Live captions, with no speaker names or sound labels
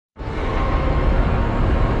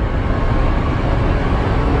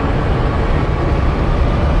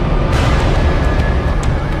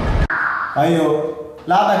Kwa hiyo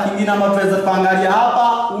labda kingine ambacho tunaweza kuangalia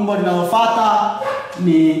hapa, umbo linalofuata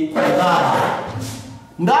ni mraba.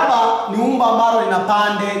 Mraba ni umbo ambalo lina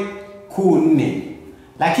pande kuu 4.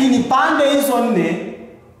 Lakini pande hizo 4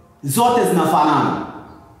 zote zinafanana.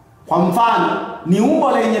 Kwa mfano, ni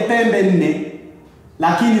umbo lenye pembe 4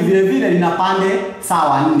 lakini vile vile lina pande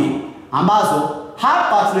sawa 4 ambazo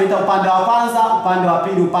hapa tunaita upande wa kwanza, upande wa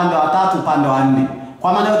pili, upande wa tatu, upande wa 4.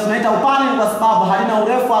 Kwa maana tunaita upande kwa sababu halina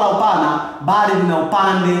urefu wala upana, bali lina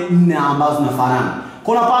upande 4 ambazo zinafanana.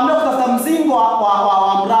 Kuna pamoja kutafuta mzingo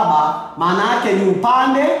wa mraba, maana yake ni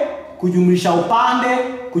upande kujumlisha upande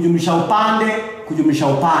kujumlisha upande kujumlisha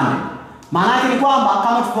upande. Maana yake ni kwamba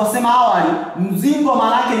kama tulivyosema awali, mzingo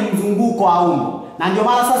maana yake ni mzunguko wa umbo. Na ndio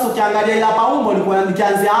maana sasa ukiangalia ile hapa umbo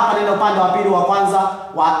nikianzia hapa nenda upande wa pili, wa kwanza,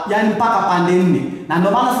 yani mpaka pande 4. Na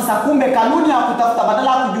ndio maana sasa kumbe kanuni ya kutafuta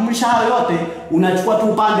badala ya kujumlisha hayo yote unachukua tu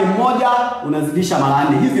upande mmoja unazidisha mara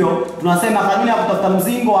 4. Hivyo tunasema kanuni ya kutafuta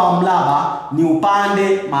mzingo wa mraba ni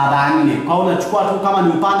upande mara 4. Kwa hiyo unachukua tu kama ni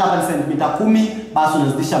upande hapa ni sentimita 10, basi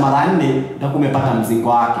unazidisha mara 4 utakuwa umepata mzingo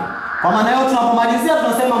wake. Kwa maana hiyo tunapomalizia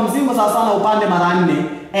tunasema mzingo sawa sawa na upande mara 4.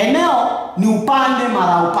 Eneo ni upande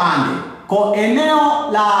mara upande. Kwa eneo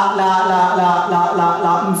la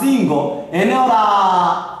mzingo, eneo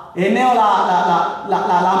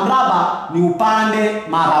la mraba ni upande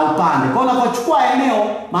mara upande. Kwa unapochukua eneo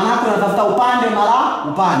maana yake unatafuta upande mara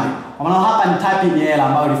upande. Kwa maana hapa ni typing error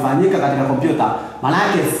ambayo ilifanyika katika kompyuta. Maana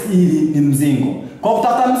yake hili ni mzingo. Kwa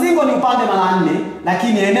kutafuta mzingo ni upande mara 4,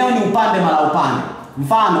 lakini eneo ni upande mara upande.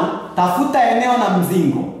 Mfano, tafuta eneo na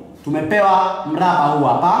mzingo. Tumepewa mraba huu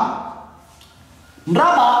hapa.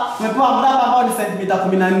 Mraba tumepewa mraba ambao ni sentimita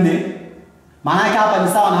 14. Maana yake hapa ni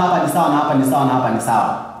sawa na hapa ni sawa na hapa ni sawa na hapa ni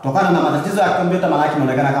sawa. Kutokana na matatizo ya kompyuta maana yake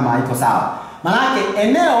inaonekana kama haiko sawa. Maana yake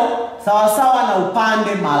eneo sawa sawa na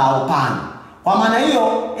upande mara upande. Kwa maana hiyo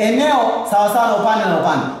eneo sawa sawa na upande na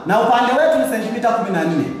upande. Na upande wetu ni sentimita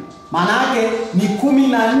 14. Maana yake ni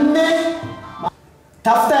 14.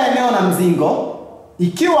 Tafuta eneo na mzingo.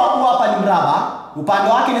 Ikiwa huu hapa ni mraba,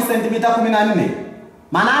 upande wake ni sentimita 14.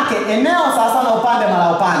 Maana yake eneo sawa sawa na upande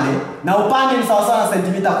mara upande na upande ni sawa sawa na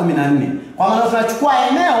sentimita 14. Kwa maana tunachukua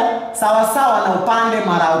eneo sawa sawa na upande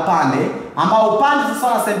mara upande, ambao upande ni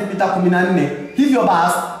sawa na sentimita 14. Hivyo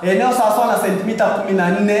basi eneo sawa sawa na sentimita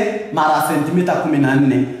 14 mara sentimita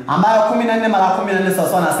 14, ambayo 14 mara 14 sawa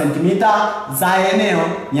sawa na sentimita za eneo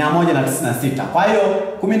 196. Kwa hiyo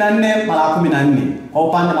 14 mara 14 kwa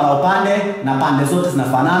upande mara upande na pande zote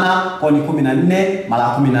zinafanana, kwa ni 14 mara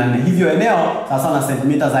 14. Hivyo eneo sawa sawa na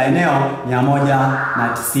sentimita za eneo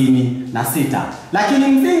 196. Lakini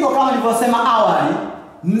mzingo kama nilivyosema awali,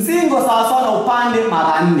 mzingo sawa sawa na upande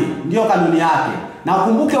mara 4. Ndio kanuni yake. Na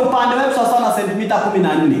ukumbuke upande wetu sawa sawa na sentimita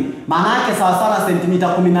 14. Maana yake sawa sawa na sentimita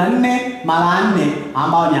 14 mara 4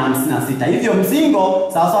 ambao ni 56. Hivyo mzingo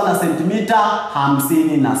sawa sawa na sentimita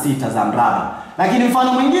 56 za mraba. Lakini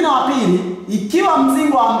mfano mwingine wa pili, ikiwa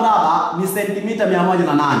mzingo wa mraba ni sentimita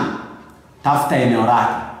 108, tafuta eneo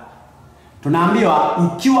lake. Tunaambiwa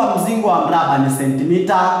ikiwa mzingo wa mraba ni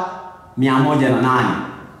sentimita 108,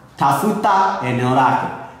 tafuta eneo lake.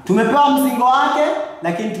 Tumepewa mzingo wake,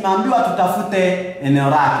 lakini tumeambiwa tutafute eneo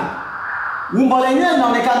lake. Umbo lenyewe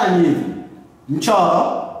linaonekana ni hivi.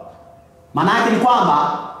 Mchoro maana yake ni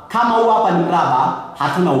kwamba kama huu hapa ni mraba,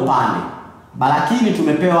 hatuna upande, lakini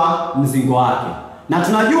tumepewa mzingo wake. Na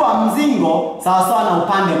tunajua mzingo sawa sawa na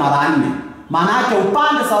upande mara 4. Maana yake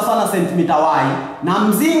upande sawa sawa na sentimita y na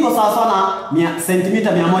mzingo sawa sawa na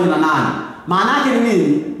sentimita 108. Maana yake ni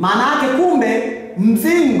nini? Maana yake kumbe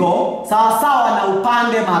mzingo sawa sawa na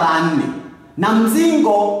upande mara 4. Na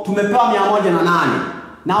mzingo tumepewa 108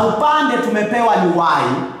 na upande tumepewa ni y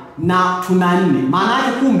na tuna 4. Maana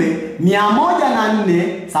yake kumbe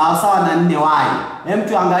 104 sawa sawa na 4y. Hem,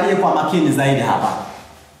 tuangalie kwa makini zaidi hapa.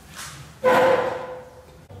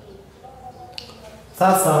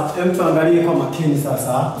 Sasa hem, tuangalie kwa makini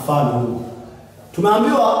sasa mfano huu.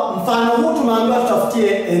 Tumeambiwa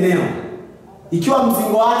tutafutie eneo. Ikiwa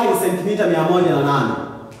mzingo wake ni sentimita 108.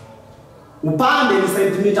 Upande ni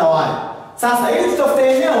sentimita y. Sasa ili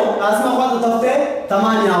tutafute eneo lazima kwanza tutafute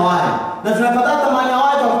thamani ya y. Na tunapata thamani ya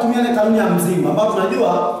y kwa kutumia kanuni ya mzingo, ambapo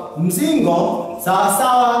tunajua mzingo sawa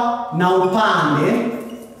sawa na upande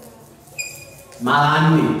mara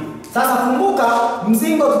 4. Sasa kumbuka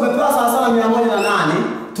mzingo tumepewa sawa sawa na 108,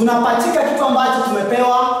 tunapachika kitu ambacho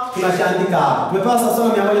tumepewa tunakiandika hapa. Tumepewa sawa sawa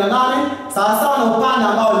na 108 sawa sawa na upande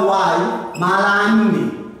ambao ni y mara 4.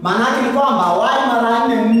 Maana yake ni kwamba y mara 4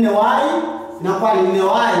 ni 4y, inakuwa ni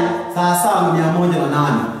 4y sawa sawa na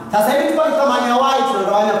 108. Sasa hivi tupate thamani ya y,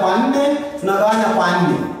 tunagawanya kwa 4, tunagawanya kwa 4.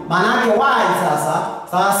 Maana yake y sasa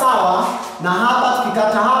sawa sawa na hapa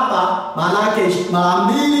tukikata hapa maana yake mara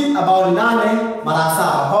 2 ambao ni 8 mara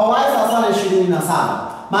 7. Kwa hiyo y sawa na 27.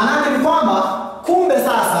 Maana yake ni kwamba kumbe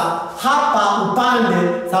sasa hapa upande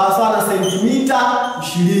sawa na sentimita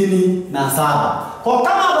 27. Kwa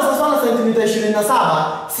kama hapa sawa na sentimita 27,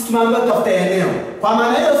 sisi tumeambiwa tutafute eneo. Kwa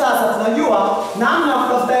maana hiyo sasa tunajua namna ya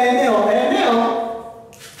kutafuta eneo. Eneo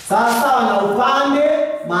sawa na upande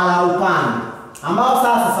mara upande, ambao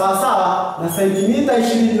sasa sawa na sentimita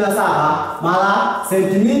 27 mara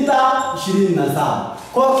sentimita 27.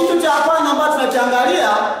 Kwa kitu cha kwanza ambacho tunachoangalia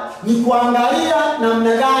ni kuangalia namna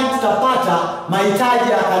gani tutapata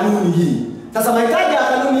mahitaji ya kanuni hii. Sasa mahitaji ya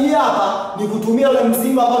kanuni hii hapa ni kutumia ule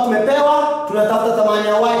mzingo ambao tumepewa, tunatafuta thamani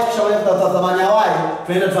ya y, kisha tunatafuta thamani ya y,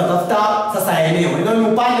 tunaenda tunatafuta sasa eneo. Eneo ni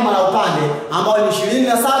upande mara upande ambao ni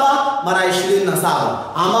 27 mara 27,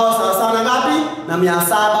 ambao sawa na ngapi? Na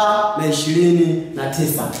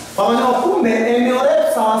 729. Kwa maana kumbe eneo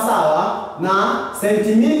letu sawa na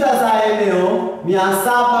sentimita za eneo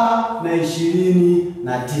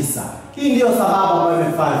 729. Hii ndio sababu ambayo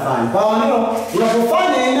imefanya. Kwa hiyo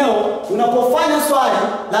unapofanya eneo, unapofanya swali,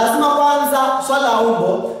 lazima kwanza swali la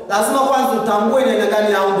umbo, lazima kwanza utambue ni aina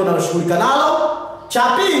gani ya umbo unaloshughulika nalo. Cha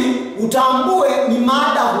pili, utambue ni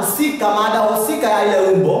mada husika ya ile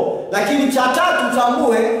umbo. Lakini cha tatu,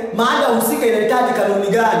 utambue mada husika inahitaji kanuni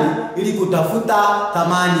gani ili kutafuta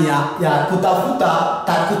thamani ya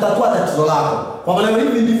kutatua tatizo lako. Kwa maana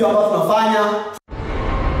hivi ndivyo ambavyo tunafanya.